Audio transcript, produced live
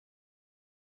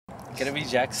Can it be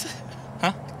Jackson?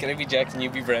 Huh? Can it be Jackson? You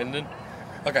be Brandon?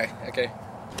 Okay, okay.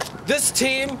 This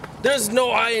team, there's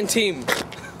no I in team,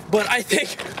 but I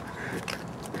think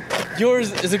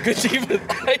yours is a good team with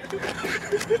I.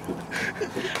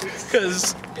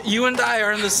 Because you and I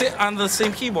are on the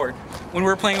same keyboard when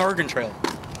we're playing Oregon Trail.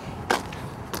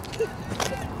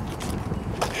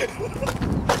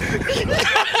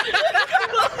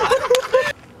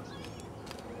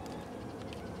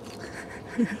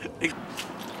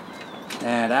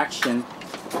 And action.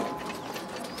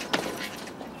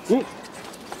 Ooh.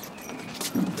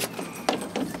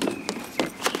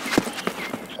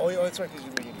 Oh, that's right, because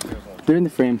you're making it. They're in the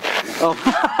frame. Oh.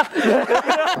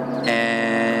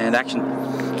 And action.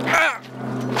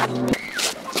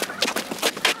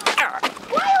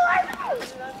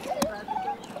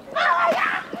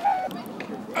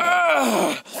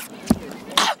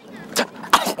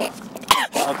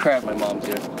 Oh crap, my mom's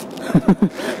here.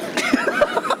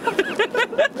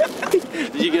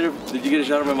 Did you get a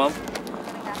shot of my mom?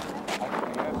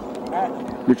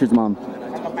 Richard's mom.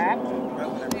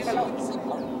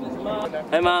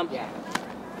 Hey mom. You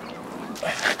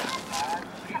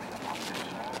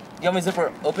want my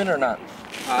zipper open or not?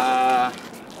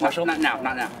 Partial? Not now,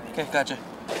 not now. Okay, gotcha.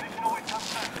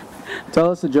 Tell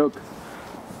us a joke.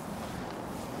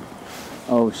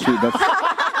 Oh shoot, that's...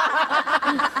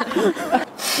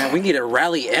 Now we need to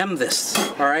rally M this,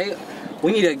 alright?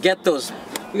 We need to get those,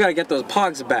 we gotta get those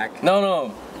pogs back.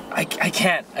 No, I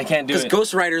can't do it. Because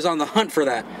Ghost Rider's on the hunt for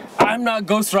that. I'm not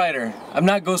Ghost Rider. I'm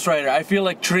not Ghost Rider. I feel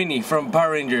like Trini from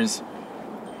Power Rangers.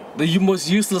 The most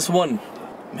useless one.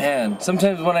 Man,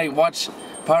 sometimes when I watch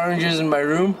Power Rangers in my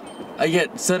room, I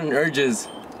get sudden urges.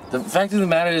 The fact of the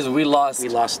matter is we lost. We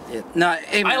lost it. No,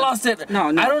 hey, man. I lost it. No.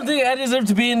 I don't think I deserve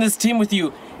to be in this team with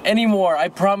you anymore. I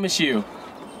promise you.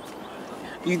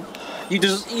 You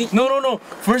just... No.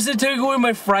 First they take away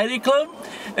my Friday club,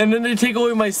 and then they take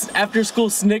away my after-school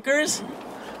Snickers.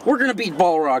 We're gonna beat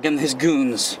Balrog and his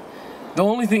goons. The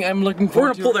only thing I'm looking forward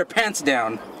We're gonna pull their pants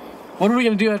down. What are we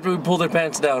gonna do after we pull their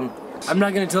pants down? I'm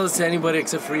not gonna tell this to anybody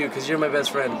except for you, because you're my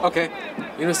best friend. Okay.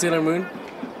 You know Sailor Moon?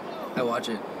 I watch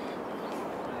it.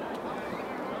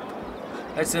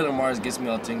 That Sailor Mars gets me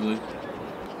all tingly.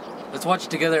 Let's watch it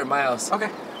together at my house. Okay.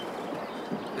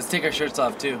 Let's take our shirts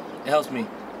off too. It helps me.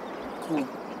 Cool.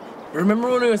 Remember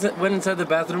when we went inside the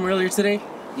bathroom earlier today?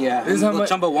 Yeah, This is how much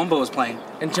Chumbawamba was playing.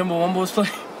 And Chumbawamba was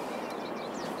playing?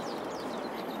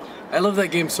 I love that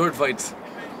game, Sword Fights.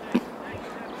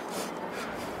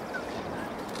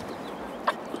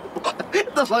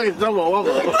 The fuck is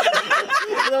Chumbawamba?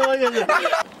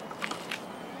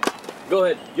 Go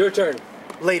ahead, your turn.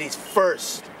 Ladies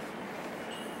first.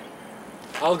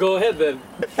 I'll go ahead then.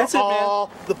 That's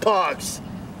all the pogs.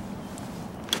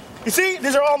 You see,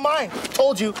 these are all mine.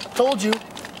 Told you.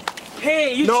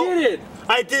 Hey, you cheated!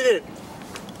 I didn't.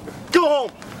 Go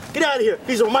home. Get out of here.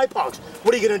 These are my pogs.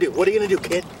 What are you gonna do? What are you gonna do,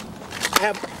 kid? I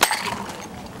have.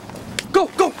 Go!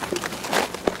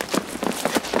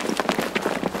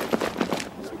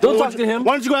 Don't talk to him.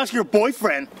 Why don't you go ask your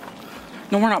boyfriend?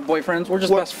 No, we're not boyfriends. We're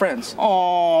just best friends.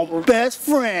 Oh, best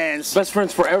friends. Best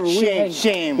friends forever.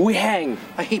 Shame. We hang.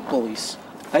 I hate bullies.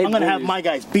 I'm gonna have my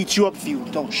guys beat you up if you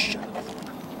don't shut up.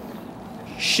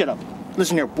 Shut up.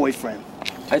 Listen to your boyfriend.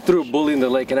 I threw a bully in the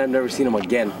lake and I've never seen him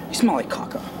again. You smell like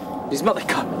caca. He smelled like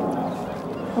cock.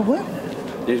 Oh, what?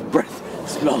 His breath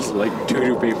smells like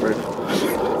doo-doo paper.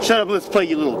 Shut up, let's play,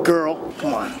 you little girl.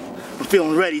 Come on. I'm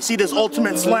feeling ready. See this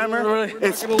ultimate slammer?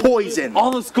 It's poison.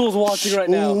 All the school's watching right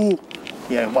now. Ooh.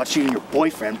 Yeah, watch you and your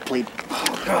boyfriend play.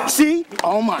 See?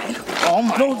 All mine. All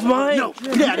mine. No, it's mine. No,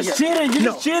 you get out of just here. cheated. You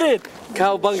just cheated.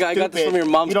 Cowabunga, I got this from your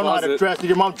mom's You don't know how to closet. dress. Did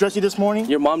your mom dress you this morning?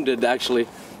 Your mom did, actually.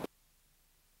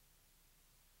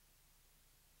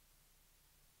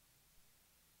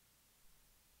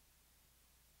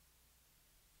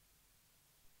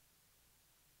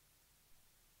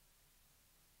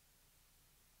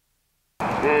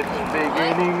 It's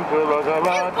beginning to look a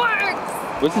lot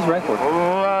What's this right for?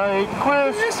 like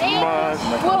Christmas.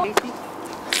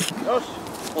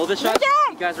 Hold this shot.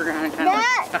 You guys are gonna kind of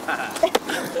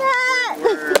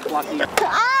we're lucky.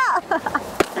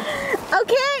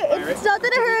 Okay, it's not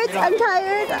that it hurts. I'm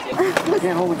tired. You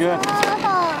can't hold it good.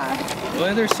 Why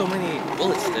are there so many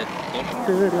bullets that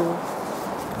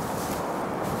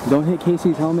Don't hit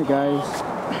Casey's helmet, guys.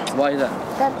 Why is that?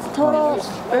 That's total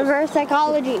reverse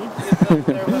psychology.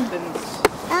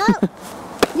 Oh,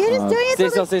 you're just doing it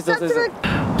so Stay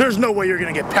still. There's no way you're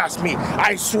gonna get past me.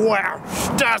 I swear.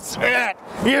 That's it.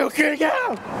 You can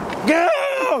go. Go.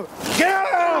 Go.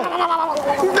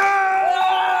 Go.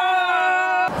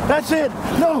 That's it.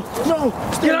 No, no.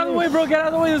 Get out of the way, bro. Get out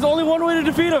of the way. There's only one way to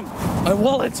defeat him. My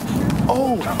wallet.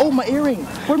 Oh, my earring.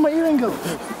 Where'd my earring go?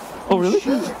 Oh, really?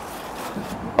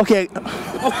 Okay.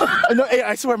 No, hey,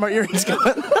 I swear my earring's gone.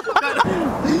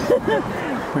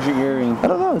 Where's your earring? I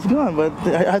don't know. It's gone, but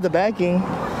I had the backing.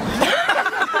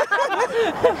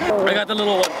 I got the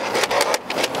little one.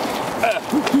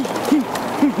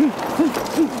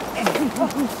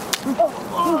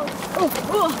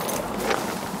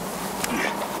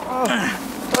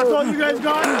 That's all you guys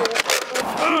got?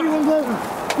 Give me one glove.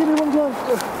 Give me one glove.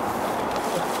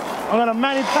 I'm gonna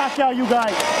Manny Pacquiao you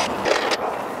guys.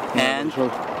 And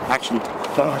action. I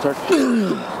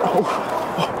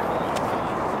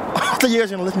thought you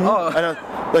guys were gonna lift me. Oh. I know.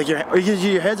 Like are you gonna do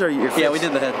your heads or your fists? Yeah, we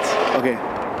did the heads. Okay.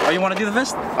 Oh, you want to do the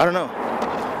fist? I don't know.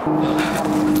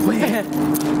 Wait,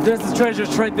 there's the treasure.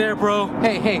 It's right there, bro.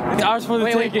 Hey, hey. It's ours for the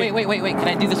taking. Wait. Can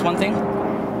I do this one thing?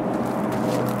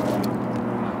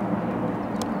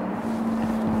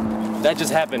 That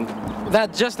just happened.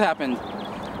 That just happened.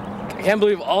 I can't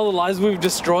believe all the lives we've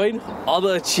destroyed, all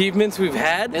the achievements we've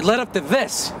had. It led up to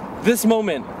this. This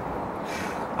moment.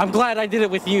 I'm glad I did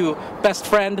it with you, best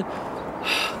friend.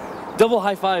 Double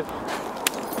high five.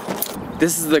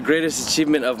 This is the greatest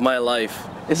achievement of my life.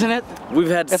 Isn't it? We've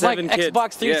had It's 7 like kids.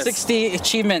 Xbox 360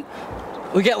 achievement.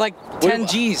 We get like 10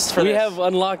 G's for we this. have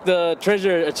unlocked the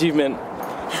treasure achievement.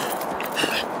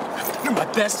 You're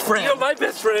my best friend. You're my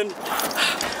best friend.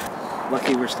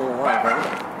 Lucky we're still alive,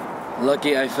 right?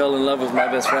 Lucky I fell in love with my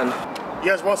best friend. You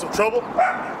guys want some trouble?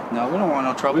 No, we don't want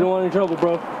no trouble. We don't want any trouble,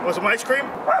 bro. Want some ice cream?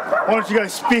 Why don't you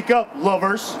guys speak up,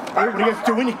 lovers? What are you guys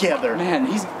doing together? Man,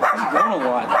 he's grown a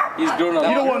lot. He's grown up.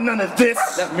 You don't want none of this.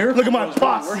 That miracle Look at my was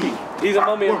posse. He's a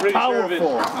mummy, I'm We're pretty sure of it.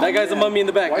 powerful. That guy's a mummy in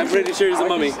the back. Why I'm is pretty it- sure he's a why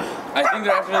mummy. is- I think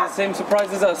they're after the same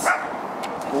surprise as us.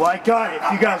 Well, I got it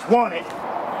if you guys want it.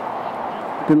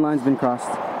 Thin line's been crossed.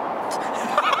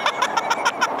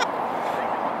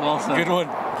 Well, so Good one.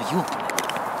 you open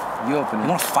it. You open You it.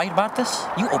 want to fight about this?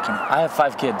 You open it. I have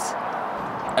 5 kids.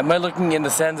 Am I looking in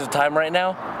the sands of time right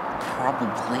now?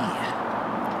 Probably.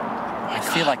 I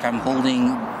feel like I'm holding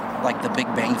like the Big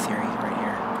Bang Theory right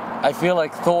here. I feel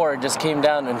like Thor just came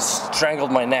down and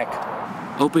strangled my neck.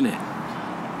 Open it.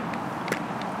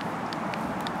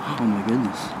 Oh my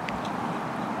goodness.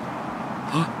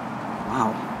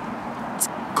 Wow.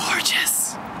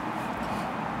 Gorgeous.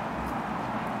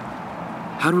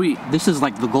 How do we... This is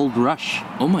like the gold rush.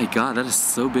 Oh my god, that is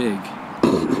so big.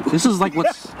 This is like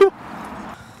what's...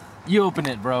 You open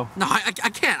it, bro. No, I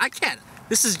can't.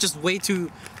 This is just way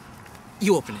too...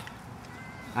 You open it.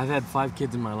 I've had 5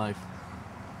 kids in my life.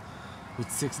 With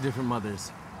 6 different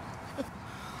mothers. Oh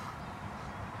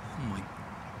my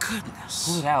goodness.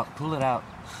 Pull it out, pull it out.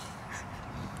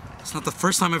 It's not the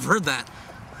first time I've heard that.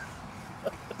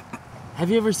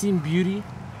 Have you ever seen beauty?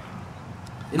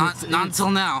 Not until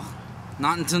now.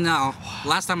 Not until now.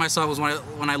 Last time I saw it was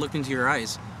when I looked into your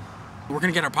eyes. We're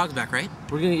gonna get our pogs back, right?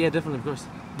 We're gonna, yeah, definitely, of course.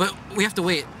 But we have to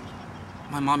wait.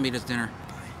 My mom made us dinner.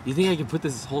 You think I can put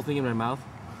this whole thing in my mouth?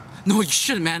 No, you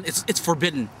shouldn't, man. It's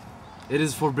forbidden. It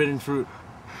is forbidden fruit.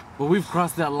 But we've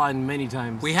crossed that line many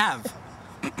times. We have.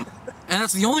 And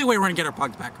that's the only way we're gonna get our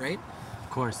pogs back, right? Of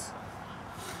course.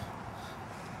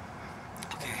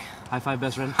 Okay. High five,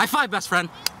 best friend. High five, best friend.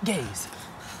 Gaze.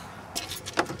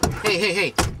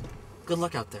 Hey. Good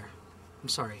luck out there. I'm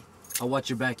sorry. I'll watch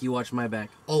your back, you watch my back.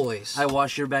 Always. I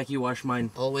wash your back, you wash mine.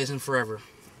 Always and forever.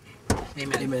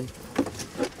 Amen. Amen.